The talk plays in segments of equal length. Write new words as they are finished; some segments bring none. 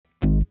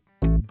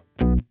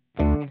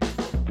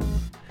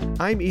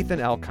I'm Ethan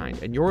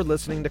Elkind, and you're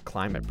listening to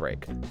Climate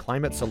Break,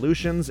 climate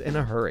solutions in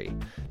a hurry.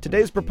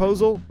 Today's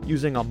proposal,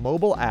 using a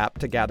mobile app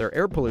to gather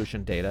air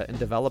pollution data in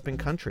developing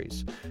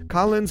countries.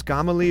 Colin's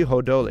Gameli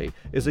Hodoli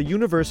is a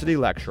university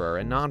lecturer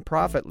and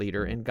nonprofit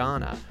leader in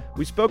Ghana.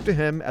 We spoke to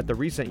him at the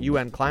recent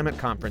UN climate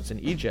conference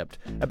in Egypt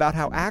about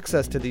how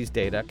access to these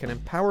data can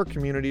empower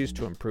communities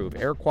to improve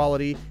air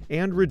quality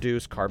and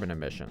reduce carbon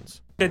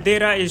emissions. The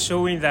data is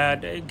showing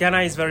that Ghana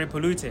is very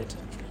polluted.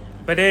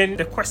 But then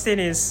the question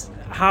is,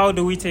 how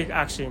do we take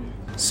action?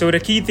 So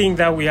the key thing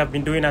that we have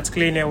been doing at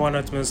Clean Air One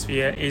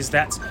Atmosphere is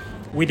that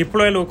we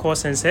deploy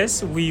low-cost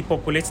sensors, we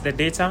populate the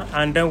data,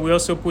 and then we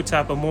also put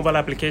up a mobile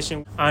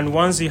application. And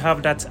once you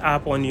have that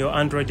app on your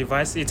Android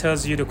device, it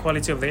tells you the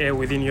quality of the air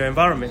within your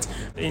environment.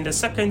 In the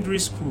secondary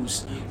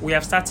schools, we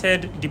have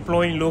started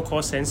deploying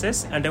low-cost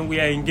sensors, and then we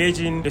are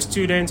engaging the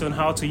students on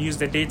how to use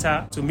the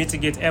data to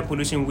mitigate air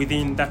pollution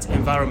within that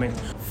environment.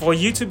 For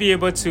you to be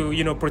able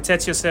to,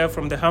 protect yourself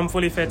from the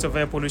harmful effects of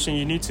air pollution,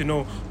 you need to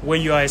know where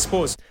you are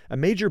exposed. A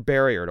major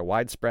barrier to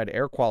widespread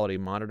air quality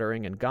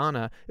monitoring in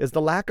Ghana is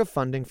the lack of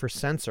funding for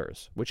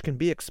sensors, which can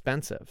be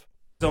expensive.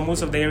 So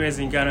most of the areas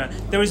in Ghana,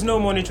 there is no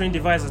monitoring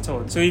device at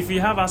all. So if we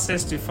have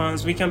access to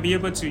funds, we can be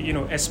able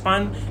to,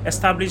 expand,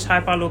 establish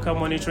hyper-local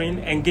monitoring,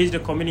 engage the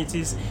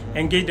communities,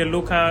 engage the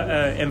local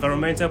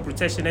environmental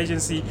protection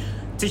agency,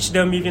 teach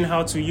them even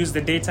how to use the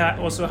data,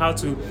 also how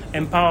to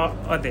empower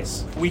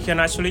others. We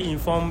can actually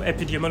inform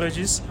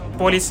epidemiologists,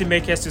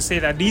 policymakers to say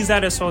that these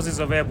are the sources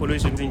of air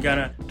pollution in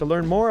Ghana. To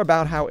learn more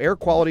about how air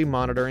quality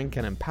monitoring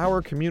can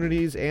empower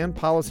communities and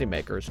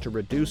policymakers to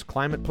reduce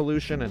climate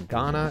pollution in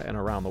Ghana and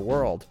around the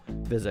world,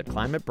 visit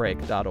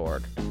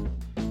climatebreak.org.